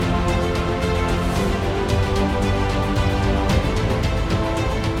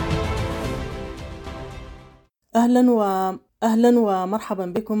أهلا ومرحبا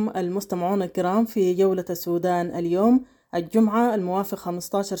بكم المستمعون الكرام في جولة السودان اليوم الجمعة الموافق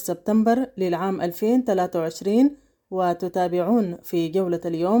 15 سبتمبر للعام 2023. وتتابعون في جولة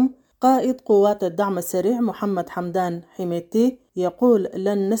اليوم قائد قوات الدعم السريع محمد حمدان حميدتي يقول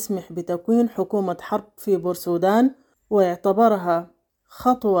لن نسمح بتكوين حكومة حرب في بورسودان، واعتبرها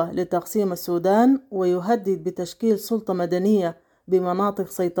خطوة لتقسيم السودان، ويهدد بتشكيل سلطة مدنية بمناطق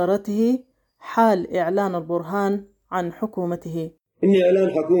سيطرته حال إعلان البرهان عن حكومته. إن إعلان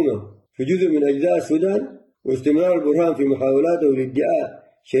حكومة في جزء من أجزاء السودان واستمرار البرهان في محاولاته لادعاء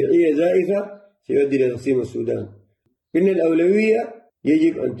شرعية زائفة سيؤدي لتقسيم السودان. إن الأولوية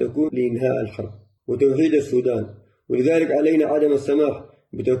يجب أن تكون لإنهاء الحرب وتوحيد السودان، ولذلك علينا عدم السماح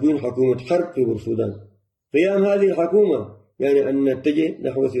بتكوين حكومة حرب في بورسودان. قيام هذه الحكومة يعني أن نتجه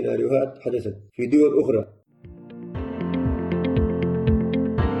نحو سيناريوهات حدثت في دول أخرى.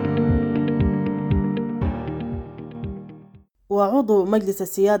 وعضو مجلس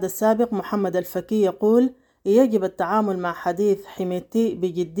السيادة السابق محمد الفكي يقول يجب التعامل مع حديث حميدتي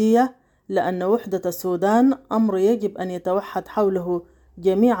بجدية، لأن وحدة السودان أمر يجب أن يتوحد حوله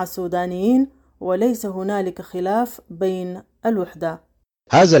جميع السودانيين، وليس هنالك خلاف بين الوحدة.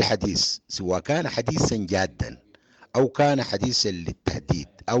 هذا الحديث سواء كان حديثا جادا أو كان حديثا للتهديد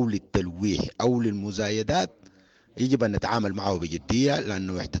أو للتلويح أو للمزايدات يجب أن نتعامل معه بجدية، لأن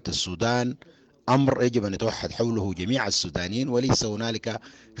وحدة السودان أمر يجب أن يتوحد حوله جميع السودانيين، وليس هنالك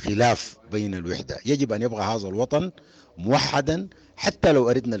خلاف بين الوحدة. يجب أن يبقى هذا الوطن موحدا، حتى لو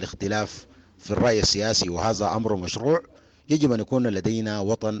أردنا الاختلاف في الرأي السياسي وهذا أمر مشروع، يجب أن يكون لدينا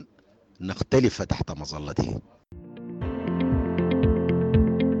وطن نختلف تحت مظلته.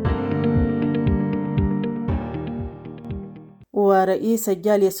 ورئيس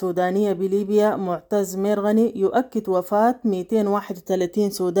الجالية السودانية بليبيا معتز ميرغني يؤكد وفاة 231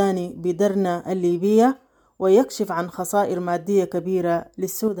 سوداني بدرنا الليبية، ويكشف عن خسائر مادية كبيرة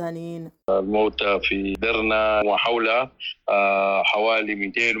للسودانيين. الموتى في درنا وحولها حوالي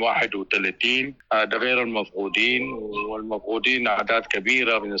 231، ده غير المفقودين، والمفقودين أعداد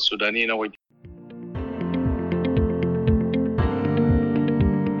كبيرة من السودانيين.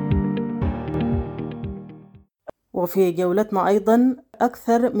 وفي جولتنا أيضا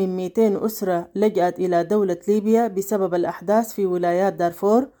أكثر من 200 أسرة لجأت إلى دولة ليبيا بسبب الأحداث في ولايات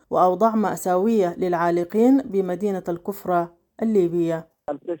دارفور، وأوضاع مأساوية للعالقين بمدينة الكفرة الليبية.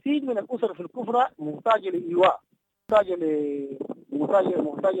 الكثير من الأسر في الكفرة محتاجة لإيواء،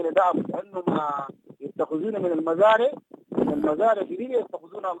 محتاجة لدعم، لأنهم يتخذون من المزارع في ليبيا،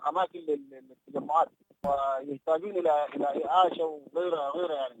 يتخذون أماكن للتجمعات، ويحتاجون إلى إعاشة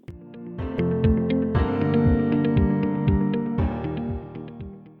وغيرها يعني.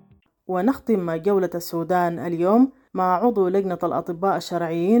 ونختم جولة السودان اليوم مع عضو لجنة الأطباء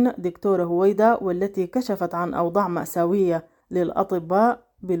الشرعيين دكتورة هويدا، والتي كشفت عن أوضاع مأساوية للأطباء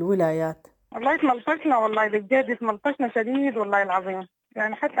بالولايات. والله والله بجد اتملطشنا شديد والله العظيم،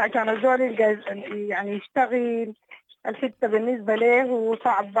 يعني حتى عشان الزول يعني يشتغل الحتة بالنسبة له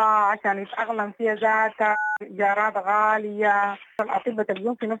صعبة عشان يتأقلم فيها ذاتها، إيجارات غالية، الأطباء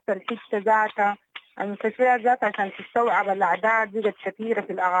اليوم في نفس الحتة ذاتها، المستشفيات ذاتها عشان تستوعب الأعداد بقت كثيرة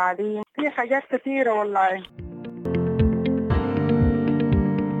في الأقاليم، في حاجات كثيرة والله.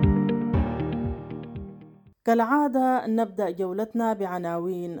 كالعادة نبدأ جولتنا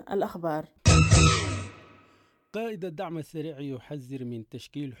بعناوين الأخبار. قائد الدعم السريع يحذر من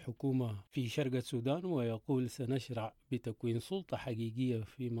تشكيل حكومة في شرق السودان، ويقول سنشرع بتكوين سلطة حقيقية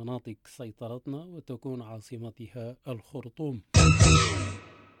في مناطق سيطرتنا وتكون عاصمتها الخرطوم.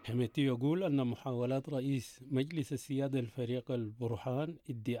 حميدتي يقول أن محاولات رئيس مجلس السيادة الفريق البرهان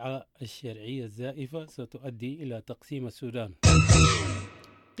ادعاء الشرعية الزائفة ستؤدي إلى تقسيم السودان.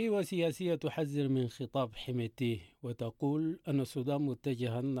 قوى سياسية تحذر من خطاب حميدتي وتقول أن السودان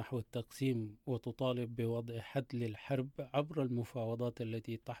متجها نحو التقسيم، وتطالب بوضع حد للحرب عبر المفاوضات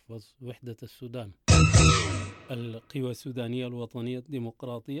التي تحفظ وحدة السودان. القوى السودانية الوطنية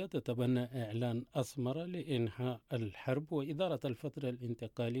الديمقراطية تتبنى إعلان أسمر لإنهاء الحرب وإدارة الفترة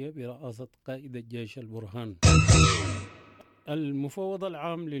الانتقالية برئاسة قائد الجيش البرهان. المفوض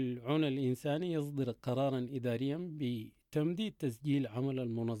العام للعون الإنساني يصدر قرارا إداريا بتمديد تسجيل عمل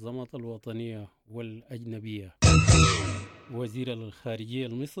المنظمات الوطنية والأجنبية. وزير الخارجية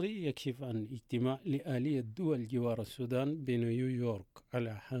المصري يكشف عن اجتماع لآلية دول جوار السودان بنيويورك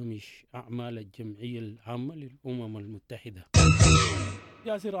على هامش أعمال الجمعية العامة للأمم المتحدة.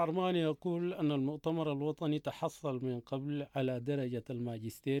 ياسر عرماني يقول أن المؤتمر الوطني تحصل من قبل على درجة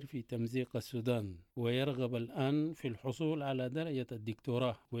الماجستير في تمزيق السودان، ويرغب الآن في الحصول على درجة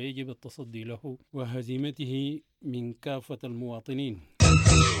الدكتوراه، ويجب التصدي له وهزيمته من كافة المواطنين.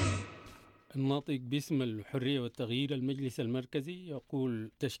 الناطق باسم الحرية والتغيير المجلس المركزي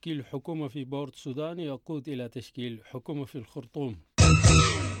يقول تشكيل حكومة في بورت السودان يقود إلى تشكيل حكومة في الخرطوم.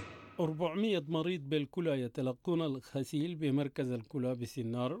 400 مريض بالكلى يتلقون الغسيل بمركز الكلى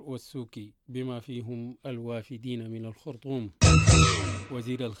بسنار والسوكي بما فيهم الوافدين من الخرطوم.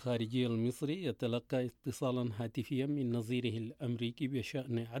 وزير الخارجية المصري يتلقى اتصالا هاتفيا من نظيره الأمريكي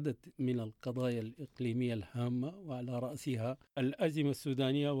بشأن عدد من القضايا الإقليمية الهامة وعلى رأسها الأزمة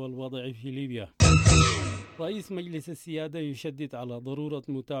السودانية والوضع في ليبيا. رئيس مجلس السيادة يشدد على ضرورة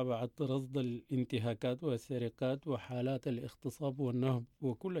متابعة رصد الانتهاكات والسرقات وحالات الاغتصاب والنهب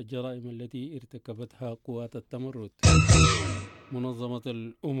وكل الجرائم التي ارتكبتها قوات التمرد. منظمة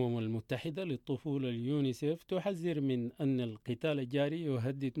الأمم المتحدة للطفولة اليونيسيف تحذر من أن القتال الجاري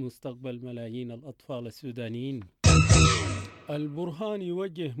يهدد مستقبل ملايين الأطفال السودانيين. البرهان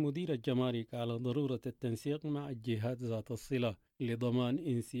يوجه مدير الجمارك على ضرورة التنسيق مع الجهات ذات الصلة لضمان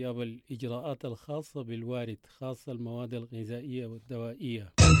انسياب الإجراءات الخاصة بالوارد خاصة المواد الغذائية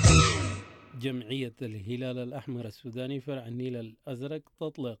والدوائية. جمعية الهلال الأحمر السوداني فرع النيل الأزرق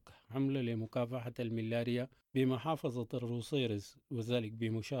تطلق حملة لمكافحة الملاريا بمحافظة الروسيرس وذلك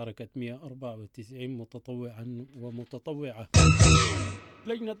بمشاركة 194 متطوعا ومتطوعة.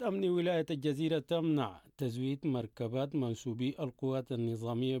 لجنة أمن ولاية الجزيرة تمنع تزويد مركبات منسوبي القوات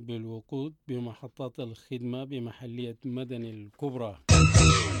النظامية بالوقود بمحطات الخدمة بمحلية مدني الكبرى.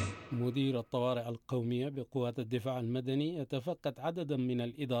 مدير الطوارئ القومية بقوات الدفاع المدني يتفقد عددا من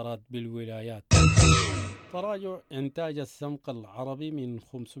الإدارات بالولايات. تراجع إنتاج السمك العربي من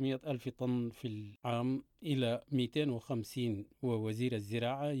 500 ألف طن في العام إلى 250. ووزير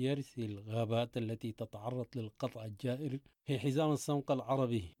الزراعة يرثي الغابات التي تتعرض للقطع الجائر في حزام السمك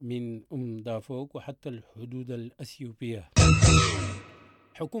العربي من دافوك وحتى الحدود الأثيوبية.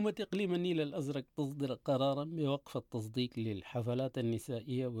 حكومة إقليم النيل الأزرق تصدر قرارا بوقف التصديق للحفلات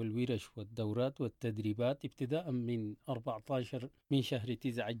النسائية والورش والدورات والتدريبات ابتداء من 14 من شهر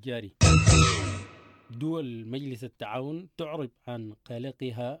 9 الجاري. دول مجلس التعاون تعرب عن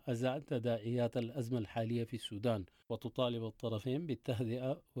قلقها أزاء تداعيات الأزمة الحالية في السودان وتطالب الطرفين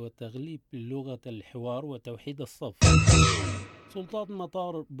بالتهدئة وتغليب لغة الحوار وتوحيد الصف. سلطات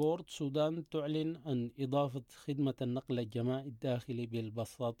مطار بورت السودان تعلن عن إضافة خدمة النقل الجماعي الداخلي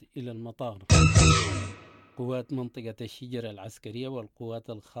بالباصات إلى المطار. قوات منطقة الشجرة العسكرية والقوات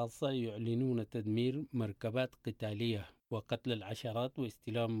الخاصة يعلنون تدمير مركبات قتالية وقتل العشرات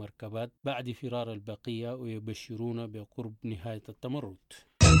واستلام مركبات بعد فرار البقية ويبشرون بقرب نهاية التمرد.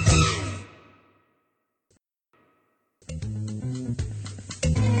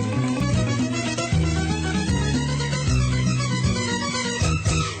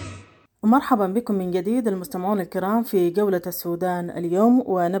 مرحبا بكم من جديد المستمعون الكرام في جولة السودان اليوم،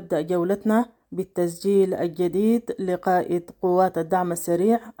 ونبدأ جولتنا بالتسجيل الجديد لقائد قوات الدعم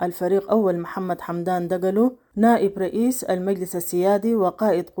السريع الفريق أول محمد حمدان دقلو نائب رئيس المجلس السيادي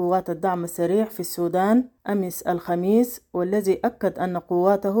وقائد قوات الدعم السريع في السودان أمس الخميس، والذي أكد أن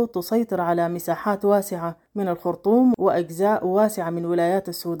قواته تسيطر على مساحات واسعة من الخرطوم وأجزاء واسعة من ولايات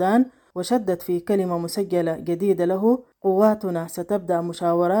السودان. وشدد في كلمة مسجلة جديدة له: قواتنا ستبدأ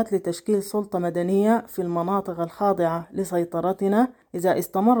مشاورات لتشكيل سلطة مدنية في المناطق الخاضعة لسيطرتنا إذا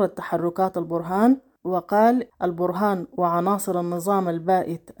استمرت تحركات البرهان. وقال: البرهان وعناصر النظام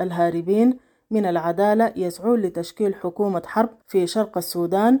البائد الهاربين من العدالة يسعون لتشكيل حكومة حرب في شرق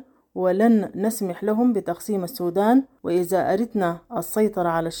السودان، ولن نسمح لهم بتقسيم السودان، وإذا أردنا السيطرة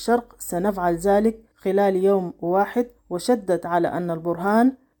على الشرق سنفعل ذلك خلال يوم واحد. وشدد على أن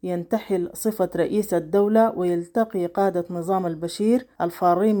البرهان ينتحل صفة رئيس الدولة ويلتقي قادة نظام البشير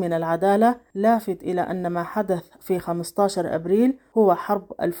الفارين من العدالة، لافت إلى أن ما حدث في 15 أبريل هو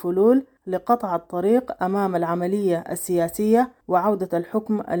حرب الفلول لقطع الطريق أمام العملية السياسية وعودة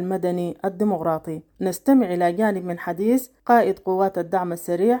الحكم المدني الديمقراطي. نستمع إلى جانب من حديث قائد قوات الدعم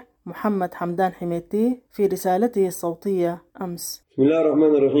السريع محمد حمدان حميتي في رسالته الصوتية أمس. بسم الله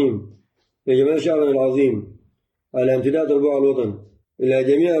الرحمن الرحيم. يا جماعة شعبنا العظيم، على امتداد ربوع الوطن إلى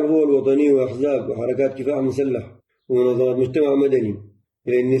جميع القوى الوطنية وأحزاب وحركات كفاح مسلح ومنظمات مجتمع مدني،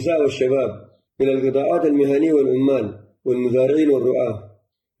 إلى النساء والشباب، إلى القطاعات المهنية والعمال والمزارعين والرعاة،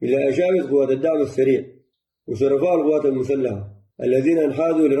 إلى أشاوس قوات الدعم السريع وشرفاء القوات المسلحة الذين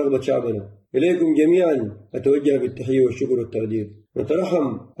انحازوا لرغبة شعبنا، إليكم جميعا أتوجه بالتحية والشكر والتقدير.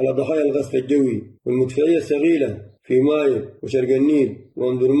 نترحم على ضحايا القصف الجوي والمدفعية الثقيلة في مايو وشرق النيل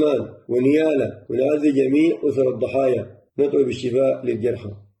وأمدرمان ونيالة، ونعزي جميع أسر الضحايا، ندعو بالشفاء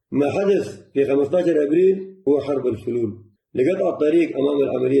للجرحى. ما حدث في 15 أبريل هو حرب الفلول لقطع الطريق أمام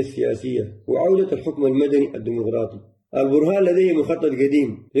العملية السياسية وعودة الحكم المدني الديمقراطي. البرهان لديه مخطط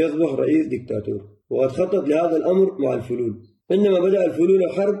قديم يصبح رئيس ديكتاتور، وقد خطط لهذا الأمر مع الفلول. عندما بدأ الفلول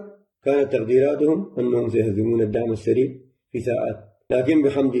الحرب كانت تقديراتهم أنهم سيهزمون الدعم السريع في ساعات، لكن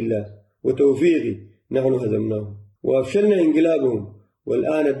بحمد الله وتوفيقه نحن هزمناهم وأفشلنا انقلابهم،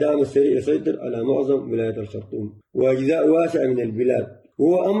 والآن الدعم السريع يسيطر على معظم ولاية الخرطوم وأجزاء واسعة من البلاد،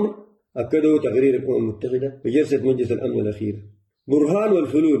 وهو أمر أكده تقرير الأمم المتحدة في جلسة مجلس الأمن الأخير. برهان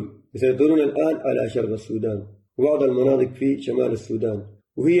والفلول يسيطرون الآن على شرق السودان وبعض المناطق في شمال السودان،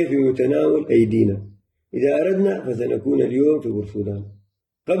 وهي في متناول أيدينا. إذا أردنا فسنكون اليوم في بورسودان.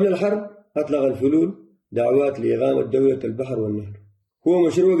 قبل الحرب أطلق الفلول دعوات لإقامة دولة البحر والنهر، هو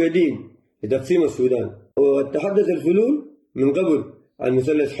مشروع قديم لتقسيم السودان، وتحدث الفلول من قبل عن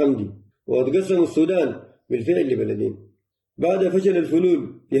مثلث حمدي، وتقسم السودان بالفعل لبلدين. بعد فشل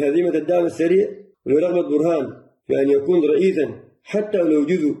الفلول في هزيمة الدعم السريع ولرغبة برهان في أن يكون رئيسا حتى لو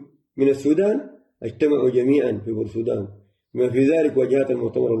جزء من السودان، اجتمعوا جميعا في بورسودان، بما في ذلك واجهات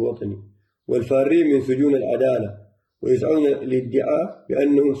المؤتمر الوطني والفارين من سجون العدالة، ويسعون للادعاء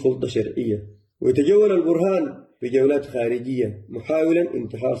بأنهم سلطة شرعية. ويتجول البرهان في جولات خارجية محاولا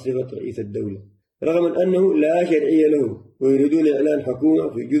انتحار صفة رئيس الدولة، رغم أنه لا شرعية له، ويريدون إعلان حكومة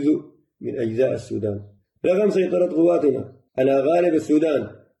في جزء من أجزاء السودان. رغم سيطرة قواتنا على غالب السودان،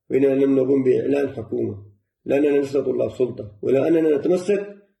 فإننا لم نقم بإعلان حكومة، لأننا لسنا طلاب سلطة، ولأننا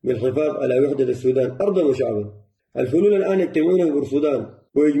نتمسك بالحفاظ على وحدة السودان أرضا وشعبا. الفلول الآن يجتمعون في بورسودان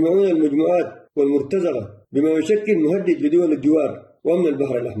ويجمعون المجموعات والمرتزقة بما يشكل مهدد لدول الجوار وأمن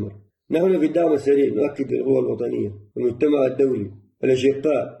البحر الأحمر. نحن في الدعم السريع نؤكد للقوى الوطنية والمجتمع الدولي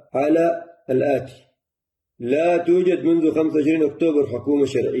والأشقاء على الآتي: لا توجد منذ 25 أكتوبر حكومة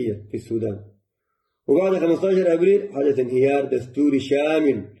شرعية في السودان، وبعد 15 أبريل حدث انهيار دستوري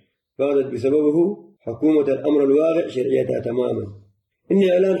شامل فقدت بسببه حكومة الأمر الواقع شرعيتها تماما. إن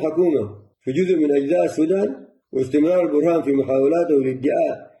إعلان حكومة في جزء من أجزاء السودان واستمرار البرهان في محاولاته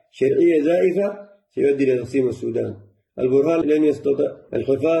لادعاء شرعية زائفة سيؤدي لتقسيم السودان. البرهان لن يستطيع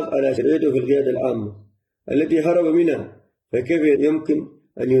الحفاظ على شرعيته في القيادة العامة التي هرب منها، فكيف يمكن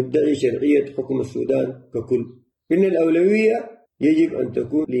أن يدعي شرعية حكم السودان ككل؟ إن الأولوية يجب أن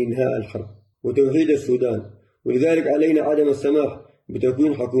تكون لإنهاء الحرب وتوحيد السودان، ولذلك علينا عدم السماح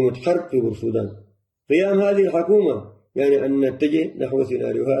بتكوين حكومة حرب في بورسودان. قيام هذه الحكومة يعني أن نتجه نحو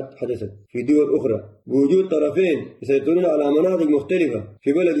سيناريوهات حدثت في دول أخرى بوجود طرفين يسيطرون على مناطق مختلفة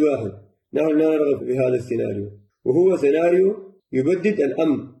في بلد واحد. نحن لا نرغب في هذا السيناريو، وهو سيناريو يبدد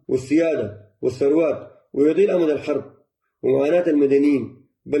الأمن والسيادة والثروات ويطيل أمد الحرب ومعاناة المدنيين،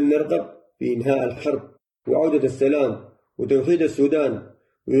 بل نرغب في إنهاء الحرب وعودة السلام وتوحيد السودان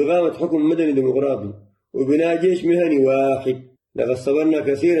وإقامة حكم مدني ديمقراطي وبناء جيش مهني واحد. لقد صبرنا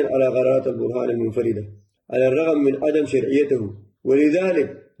كثيرا على قرارات البرهان المنفردة على الرغم من عدم شرعيته،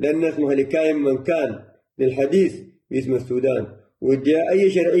 ولذلك لن نسمح لكائن من كان للحديث باسم السودان وادعاء أي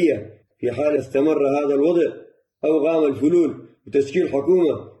شرعية. في حال استمر هذا الوضع أو قام الفلول بتشكيل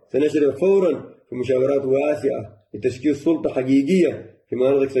حكومة، سنشرع فورا في مشاورات واسعة لتشكيل سلطة حقيقية في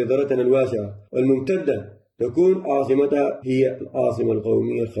مناطق سيطرتنا الواسعة والممتدة، تكون عاصمتها هي العاصمة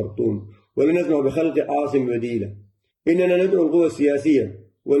القومية الخرطوم، ولن نسمح بخلق عاصمة بديلة. إننا ندعو القوى السياسية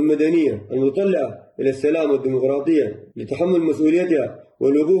والمدنية المطلعة إلى السلام والديمقراطية لتحمل مسؤوليتها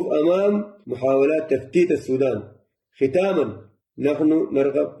والوقوف أمام محاولات تفتيت السودان. ختاما، نحن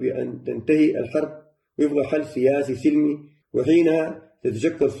نرغب في أن تنتهي الحرب ويبقى حل سياسي سلمي، وحينها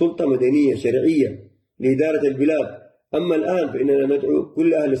تتشكل سلطة مدنية شرعية لإدارة البلاد. أما الآن فإننا ندعو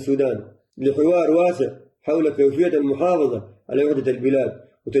كل أهل السودان لحوار واسع حول كيفية المحافظة على وحدة البلاد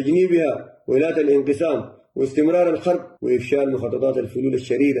وتجنيبها ولاة الانقسام واستمرار الحرب وإفشال مخططات الفلول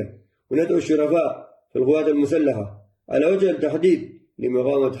الشريرة. وندعو الشرفاء في القوات المسلحة على وجه التحديد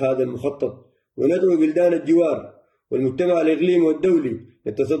لمقاومة هذا المخطط، وندعو بلدان الجوار والمجتمع الإقليمي والدولي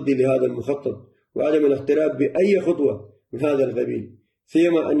للتصدي لهذا المخطط وعدم الاقتراب بأي خطوة من هذا القبيل،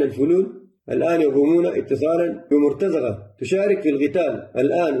 سيما أن الفلول الآن يقومون اتصالا بمرتزقة تشارك في القتال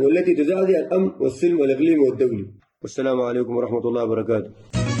الآن والتي تزعزع الأمن والسلم الإقليمي والدولي. والسلام عليكم ورحمة الله وبركاته.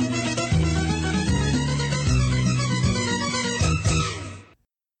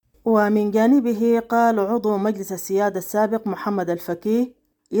 ومن جانبه قال عضو مجلس السيادة السابق محمد الفكيه: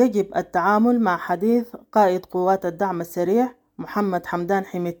 يجب التعامل مع حديث قائد قوات الدعم السريع محمد حمدان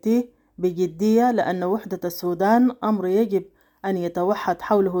حميدتي بجدية، لأن وحدة السودان أمر يجب أن يتوحد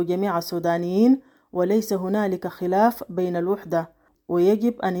حوله جميع السودانيين، وليس هنالك خلاف بين الوحدة،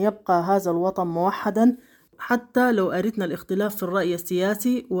 ويجب أن يبقى هذا الوطن موحدا حتى لو أردنا الاختلاف في الرأي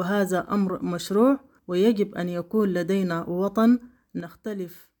السياسي، وهذا أمر مشروع، ويجب أن يكون لدينا وطن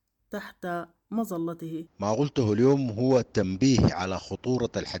نختلف تحت مظلته. ما قلته اليوم هو تنبيه على خطورة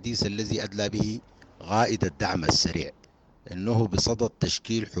الحديث الذي أدلى به قائد الدعم السريع، أنه بصدد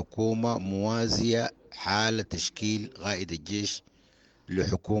تشكيل حكومة موازية حال تشكيل قائد الجيش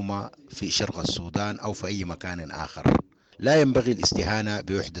لحكومة في شرق السودان أو في أي مكان آخر. لا ينبغي الاستهانة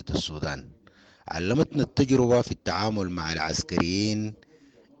بوحدة السودان. علمتنا التجربة في التعامل مع العسكريين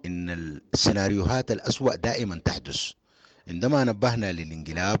إن السيناريوهات الأسوأ دائما تحدث. عندما نبهنا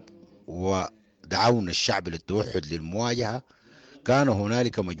للانقلاب ودعونا الشعب للتوحد للمواجهة، كان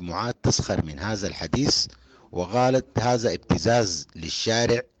هنالك مجموعات تسخر من هذا الحديث وقالت هذا ابتزاز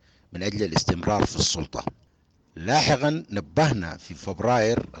للشارع من أجل الاستمرار في السلطة. لاحقا نبهنا في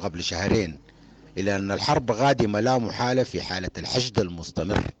فبراير قبل شهرين إلى أن الحرب قادمة لا محالة في حالة الحشد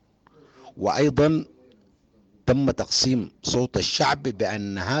المستمر، وأيضا تم تقسيم صوت الشعب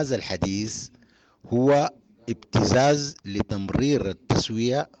بأن هذا الحديث هو ابتزاز لتمرير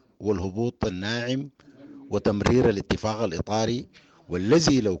التسوية والهبوط الناعم وتمرير الاتفاق الإطاري،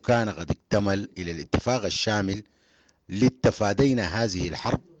 والذي لو كان قد اكتمل إلى الاتفاق الشامل لتفادينا هذه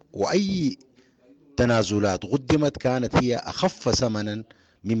الحرب، وأي تنازلات قدمت كانت هي أخف ثمنا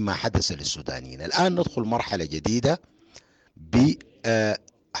مما حدث للسودانيين. الآن ندخل مرحلة جديدة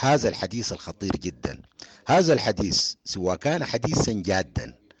بهذا الحديث الخطير جدا. هذا الحديث سواء كان حديثا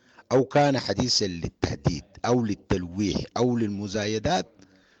جادا أو كان حديثا للتهديد أو للتلويح أو للمزايدات،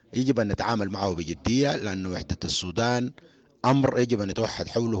 يجب أن نتعامل معه بجدية، لأن وحدة السودان أمر يجب أن يتوحد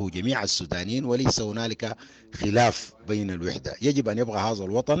حوله جميع السودانيين، وليس هنالك خلاف بين الوحدة. يجب أن يبقى هذا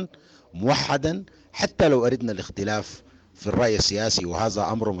الوطن موحدا، حتى لو أردنا الاختلاف في الرأي السياسي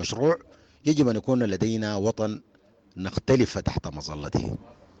وهذا أمر مشروع، يجب أن يكون لدينا وطن نختلف تحت مظلته.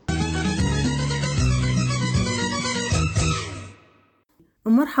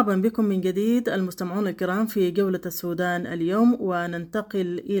 مرحبا بكم من جديد المستمعون الكرام في جولة السودان اليوم،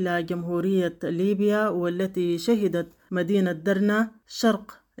 وننتقل إلى جمهورية ليبيا، والتي شهدت مدينة درنا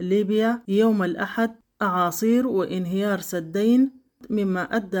شرق ليبيا يوم الأحد أعاصير وانهيار سدين، مما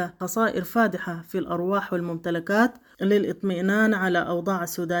أدى خسائر فادحة في الأرواح والممتلكات. للإطمئنان على أوضاع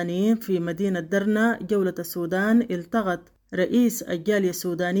السودانيين في مدينة درنا، جولة السودان التقت رئيس الجالية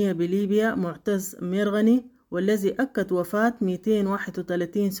السودانية بليبيا معتز ميرغني، والذي أكد وفاة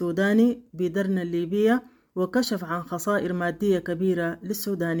 231 سوداني بدرنا الليبية، وكشف عن خسائر مادية كبيرة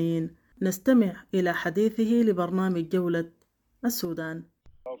للسودانيين. نستمع إلى حديثه لبرنامج جولة السودان.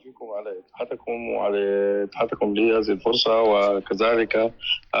 فيكم على إتاحتكم وعلى إتاحتكم لي هذه الفرصة، وكذلك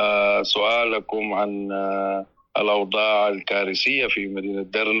سؤالكم عن الأوضاع الكارثية في مدينة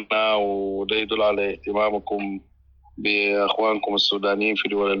درنا، وده يدل على اهتمامكم بأخوانكم السودانيين في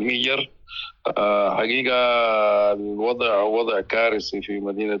دول الميجر. حقيقة الوضع وضع كارثي في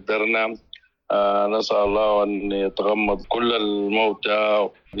مدينة درنا. نسأل الله أن يتغمد كل الموتى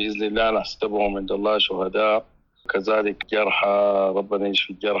بإذن الله، نحسبهم عند الله شهداء، كذلك جرحى ربنا يشفي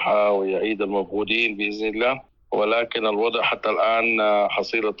الجرحى ويعيد المفقودين بإذن الله. ولكن الوضع حتى الآن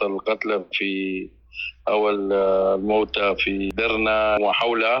حصيلة القتلى في أو الموتى في درنا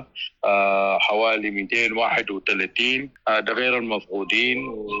وحولها حوالي 231، ده غير المفقودين،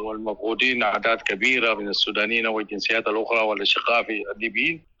 والمفقودين أعداد كبيرة من السودانيين والجنسيات الأخرى والأشقاء في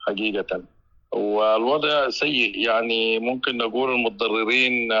الليبيين حقيقة. والوضع سيء، يعني ممكن نقول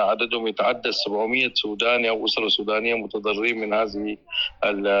المتضررين عددهم يتعدى 700 سوداني أو أسرة سودانية متضررين من هذه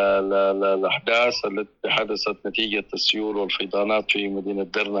الأحداث التي حدثت نتيجة السيول والفيضانات في مدينة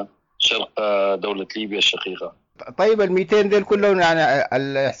درنا شرق دولة ليبيا الشقيقة. طيب ال 200 ديل كلهم يعني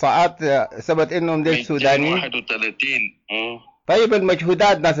الإحصاءات ثبت إنهم ديل سودانيين 231. طيب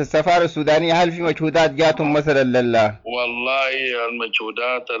المجهودات ناس السفارة السودانية، هل في مجهودات جاتهم مثلا والله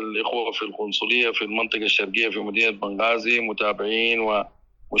المجهودات الإخوة في القنصلية في المنطقة الشرقية في مدينة بنغازي متابعين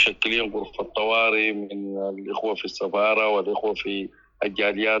ومشكلين غرفة طوارئ من الإخوة في السفارة والإخوة في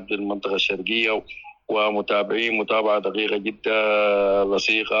الجاليات بالمنطقة الشرقية، ومتابعين متابعة دقيقة جدا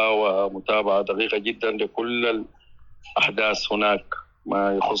لصيقة ومتابعة دقيقة جدا لكل الأحداث هناك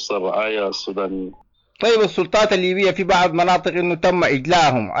ما يخص الرعاية السودانية. طيب السلطات الليبية في بعض مناطق إنه تم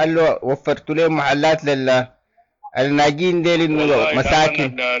إجلاهم، قال له وفرت لهم محلات للناجين ديل إنه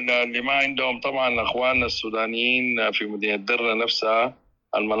مساكن اللي ما عندهم. طبعا أخواننا السودانيين في مدينة درنا نفسها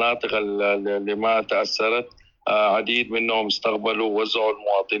المناطق اللي ما تأثرت عديد منهم استقبلوا ووزعوا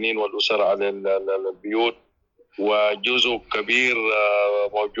المواطنين والأسر على البيوت، وجزء كبير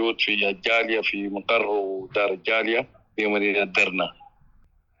موجود في الجالية في مقر دار الجالية في مدينة درنا.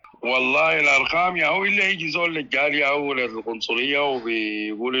 والله الأرقام يا هو اللي يجي زول للجالية أو للقنصلية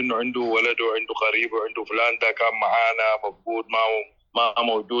وبيقول إنه عنده ولد وعنده قريب وعنده فلان ده كان معانا مفقود ما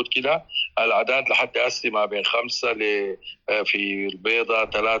موجود كده. الأعداد لحد هسه ما بين 5 في البيضة،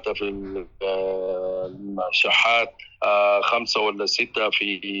 3 في الشحات، 5 ولا 6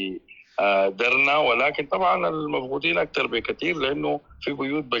 في درنا. ولكن طبعا المفقودين أكثر بكثير لأنه في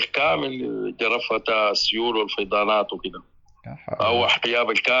بيوت بالكامل جرفتها السيول والفيضانات وكده. أو إحياء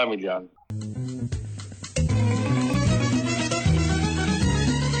بالكامل يعني.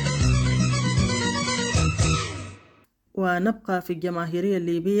 ونبقى في الجماهيرية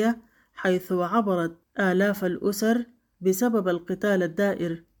الليبية، حيث عبرت آلاف الأسر بسبب القتال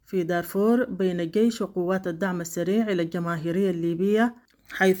الدائر في دارفور بين الجيش وقوات الدعم السريع إلى الجماهيرية الليبية،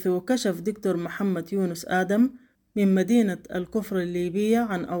 حيث كشف دكتور محمد يونس آدم من مدينة الكفر الليبية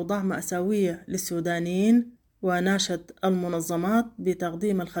عن أوضاع مأساوية للسودانيين، وناشد المنظمات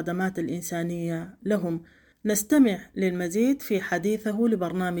بتقديم الخدمات الإنسانية لهم. نستمع للمزيد في حديثه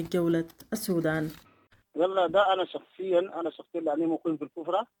لبرنامج جولة السودان. والله ده أنا شخصيا لأني مقيم في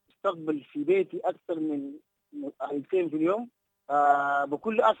الكفرة، استقبل في بيتي أكثر من 200 في اليوم.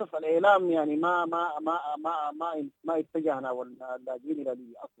 بكل أسف الإعلام يعني ما اتجهنا واللاجئين إلى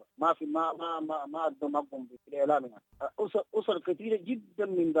ليبيا أصلا، ما في ما أقدم في الإعلام يعني. أسر كثيرة جدا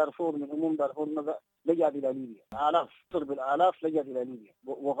من دارفور، من أمم دارفور لجأت إلى ليبيا، آلاف أسر بالآلاف لجأت إلى ليبيا،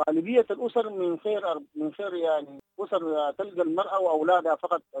 وغالبية الأسر من خير يعني أسر تلقى المرأة وأولادها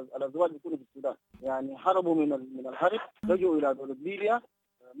فقط، الأزواج يكونوا في السودان، يعني هربوا من الحرب، لجوا إلى دولة ليبيا،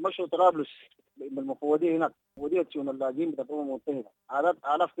 مشوا طرابلس بالمفوضية هناك، مفوضية شؤون اللاجئين بتاعت الأمم المتحدة.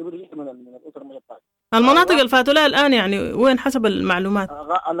 آلاف كبيرة جدا من الأسر ما يطلع. المناطق الفاتولة الآن يعني وين حسب المعلومات؟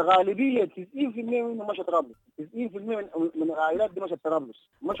 الغالبية 90% منهم مشوا طرابلس، 90% من العائلات دي مشت طرابلس،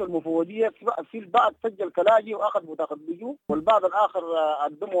 مشوا المفوضية. في البعض سجل كلاجئ وأخذ بطاقة لجوء، والبعض الآخر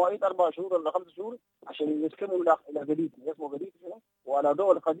قدموا مواعيد 4 شهور ولا 5 شهور عشان يسكنوا إلى جديد، اسمه جديد وعلى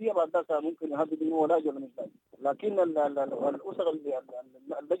دول قضية بعد ذلك ممكن يهدد إنه لاجئ ولا مش لاجئ. لكن الأسر اللي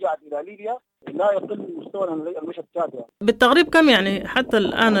لجأت إلى ليبيا لا يقل مستوى المشهد تشاد يعني. بالتقريب كم يعني حتى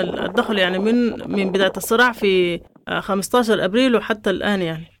الآن الدخل يعني من بداية الصراع في 15 أبريل وحتى الآن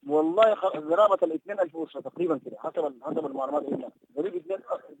يعني؟ والله قرابة 2,000 أسرة تقريبا كده حسب المعلومات اللي قريب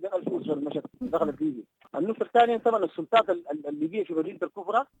 2,000 أسرة المشهد دخلت ليبيا. النقطة الثانية طبعا السلطات الليبية في مدينة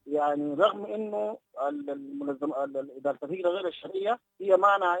الكفرة، يعني رغم إنه المنظمة الإدارة التغيير غير الشرعية هي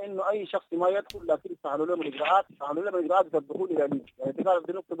معنى إنه أي شخص ما يدخل، لكن سهلوا لهم الإجراءات الدخول إلى ليبيا. يعني تعرف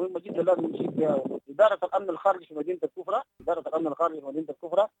دي نقطة مهمة جدا لازم نشيد بها. إدارة الأمن الخارجي في مدينة الكفرة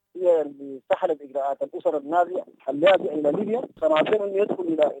هي اللي سهلت إجراءات الأسر النازية اللاجئة إلى ليبيا، سمعتهم إنه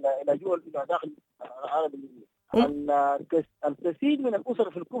يدخل إلى جول إلى داخل العالم الليبي. الكثير من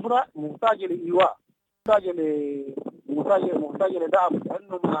الأسر في الكفرة محتاجة لإيواء، محتاجة لدعم،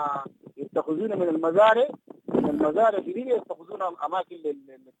 لأنهم يتخذون من المزارع في ليبيا، يتخذون أماكن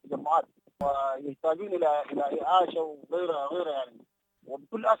للتجمعات، ويحتاجون إلى إعاشة وغيرها يعني.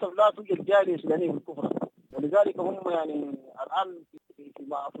 وبكل أسف لا توجد جالية سودانية في الكفرة، ولذلك هم يعني الآن في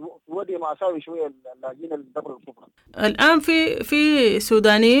وضع مأساوي شوية اللاجئين الدبر الكفرة. الآن في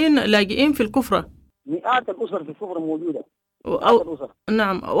سودانيين لاجئين في الكفرة، مئات الأسر في الكفرة موجودة.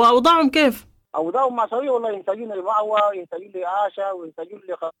 نعم، وأوضاعهم كيف؟ أوضاعهم مأساوية والله، يحتاجون لمأوى، يحتاجون لإعاشة، ويحتاجون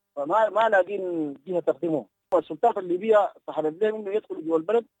ما لاقين جهة تخدمهم. السلطات الليبية سهلت لهم إنه يدخل جوا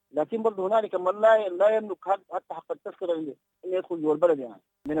البلد، لكن برضه هنالك من لا يملك حتى حق التذكرة إنه يدخل جوا البلد يعني.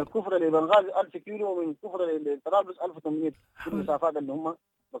 من الكفرة لبنغازي 1000 كيلو، ومن الكفرة لطرابلس 1800 كيلو، المسافات اللي هم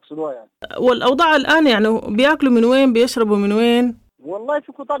مقصودوها يعني. والأوضاع الآن يعني بياكلوا من وين؟ بيشربوا من وين؟ والله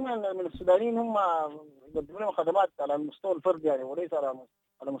في كتار من السودانيين هم يقدموا لهم خدمات على المستوى الفردي يعني، وليس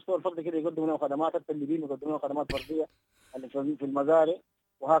على مستوى الفرد كده يقدموا لهم خدمات، حتى الليبيين يقدموا لهم خدمات فردية اللي في المزارع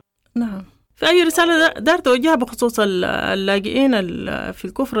وهكذا. نعم. في أي رسالة دار توجهها بخصوص اللاجئين في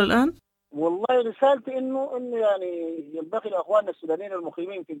الكفر الآن؟ والله رسالتي إنه يعني ينبغي لأخواننا السودانيين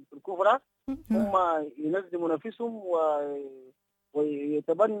المقيمين في الكفرة هم ينظموا نفسهم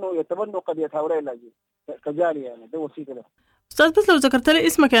ويتبنوا قضية هؤلاء اللاجئين كجالية يعني. ده وسيلة له. أستاذ بس لو ذكرت لي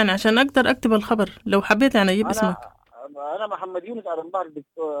اسمك يعني عشان أقدر أكتب الخبر لو حبيت يعني أجيب اسمك. أنا محمد يونس على البحر،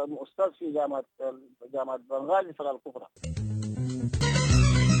 أستاذ في جامعة بنغازي في الكفرة.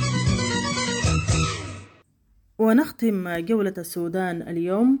 ونختم جولة السودان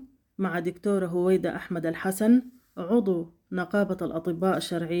اليوم مع دكتورة هويدا أحمد الحسن، عضو نقابة الأطباء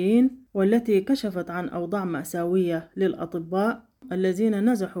الشرعيين، والتي كشفت عن أوضاع مأساوية للأطباء الذين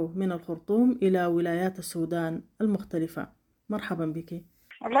نزحوا من الخرطوم إلى ولايات السودان المختلفة. مرحبا بك.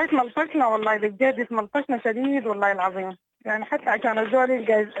 والله تملطشنا، والله بجد تملطشنا شديد والله العظيم، يعني حتى عشان الزول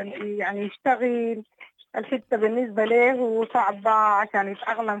يعني يشتغل الحتة بالنسبة له صعبة عشان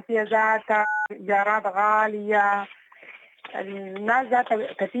يتأقلم فيها، ذاتها إيجارات غالية، الناس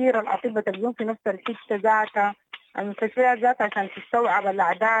ذاتها كثير، الأطباء تلقون في نفس الحتة ذاتها، المستشفيات ذاتها عشان تستوعب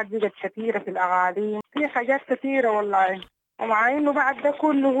الأعداد بقت كثيرة في الأقاليم، في حاجات كثيرة والله. ومع إنه بعد ده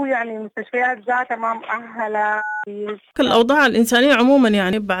كله يعني المستشفيات ذاتها ما مؤهلة. الأوضاع الإنسانية عموما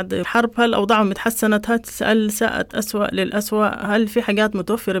يعني بعد الحرب هل أوضاعهم اتحسنت؟ هل ساءت أسوأ للأسوأ؟ هل في حاجات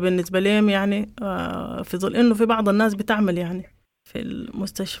متوفرة بالنسبة لهم يعني في ظل إنه في بعض الناس بتعمل يعني في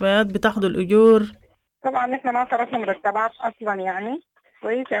المستشفيات بتاخدوا الأجور؟ طبعا إحنا ما صرفنا مرتبات أصلا يعني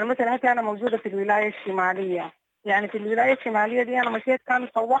كويس. يعني مثلا هسه أنا موجودة في الولاية الشمالية، يعني في الولاية الشمالية دي أنا مشيت كان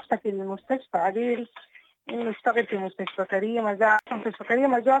صوحت في المستشفى عديل إنه اشتغل في مستشفى كريمة مستشفى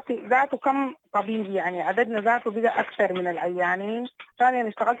كريمة ذاته كم طبيب، يعني عددنا ذاته بقى أكثر من العيانين. ثانيا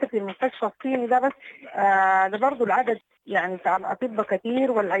اشتغلت في المستشفى الصيني ده بس ده برضو العدد يعني بتاع الأطباء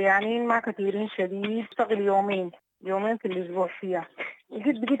كتير والعيانين ما كتيرين شديد. اشتغل يومين في الأسبوع فيها.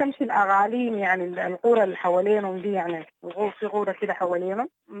 بقيت أمشي الأغاليم يعني القرى اللي حوالينهم دي، يعني في قرى كده حوالينهم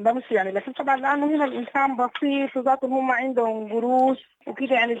بمشي يعني. لكن طبعا لأنه هنا الإنسان بسيط وذاته هم عندهم قروش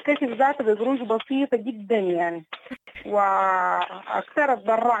وكده، يعني الكشف ذاته بقروش بسيطة جدا يعني. وأكثر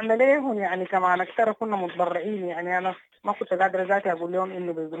اتضرعنا لهم يعني، كمان أكثر كنا متضرعين يعني. أنا ما كنت قادرة ذاتي أقول لهم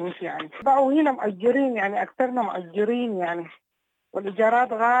إنه بقروش يعني. بقوا هنا مأجرين يعني، أكثرنا مأجرين يعني،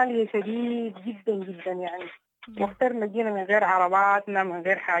 والإيجارات غالية شديد جدا جدا يعني. واخترنا جينا من غير عرباتنا من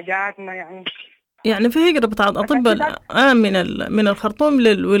غير حاجاتنا يعني في هجرة بتاع الأطباء الآن من الخرطوم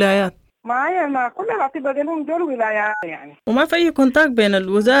للولايات. ما كل الأطباء دي لهم دول ولايات يعني. وما في أي كونتاكت بين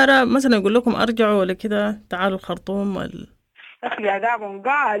الوزارة مثلا يقول لكم أرجعوا ولا كده تعالوا الخرطوم أخي أدابهم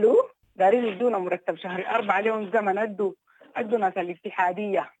قالوا دارين يدونا مرتب شهري 4 لهم زمن أدوا ناس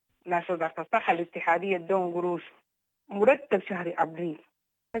الاتحادية، ناس وزارة الصحة الاتحادية ادوهم قروش مرتب شهري أبريل.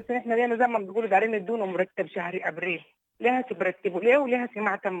 بس إحنا لينا زي ما بيقولوا دارين يدونا مرتب شهري أبريل. ليه تبرتبوا ليه وليه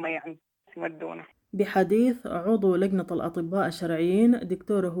ما تم يعني مدونا. بحديث عضو لجنة الأطباء الشرعيين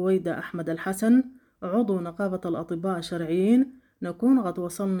دكتور هويدا أحمد الحسن عضو نقابة الأطباء الشرعيين، نكون قد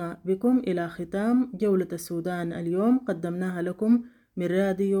وصلنا بكم إلى ختام جولة السودان اليوم قدمناها لكم من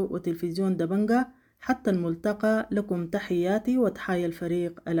راديو وتلفزيون دبنقا. حتى الملتقى، لكم تحياتي وتحايا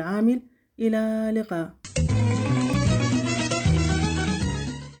الفريق العامل. إلى لقاء.